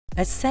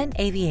Ascent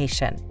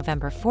Aviation,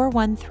 November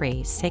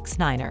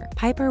 41369er,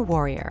 Piper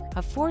Warrior,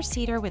 a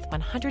 4-seater with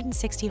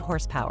 160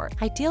 horsepower,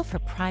 ideal for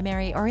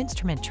primary or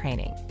instrument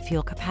training.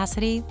 Fuel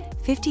capacity,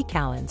 50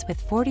 gallons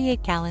with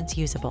 48 gallons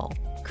usable.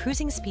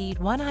 Cruising speed,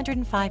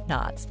 105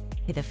 knots,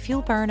 with a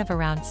fuel burn of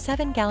around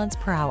 7 gallons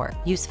per hour.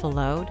 Useful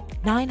load,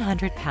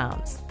 900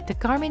 pounds. The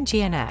Garmin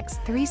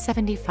GNX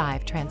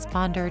 375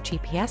 transponder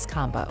GPS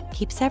combo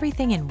keeps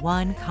everything in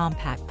one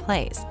compact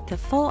place. The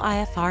full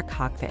IFR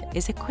cockpit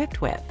is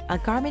equipped with a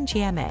Garmin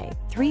GMA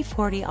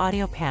 340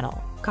 audio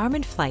panel,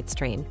 Garmin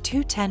FlightStream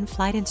 210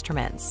 flight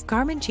instruments,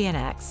 Garmin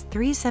GNX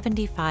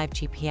 375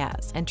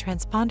 GPS and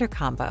transponder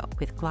combo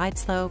with glide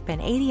slope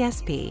and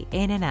ADS-B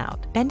in and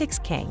out,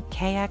 Bendix King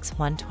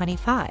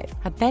KX125,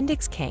 a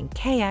Bendix King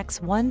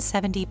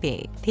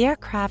KX170B. The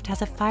aircraft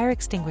has a fire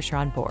extinguisher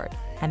on board,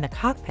 and the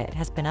cockpit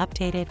has been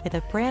updated with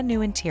a brand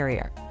new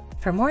interior.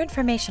 For more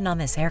information on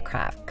this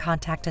aircraft,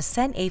 contact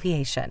Ascent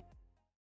Aviation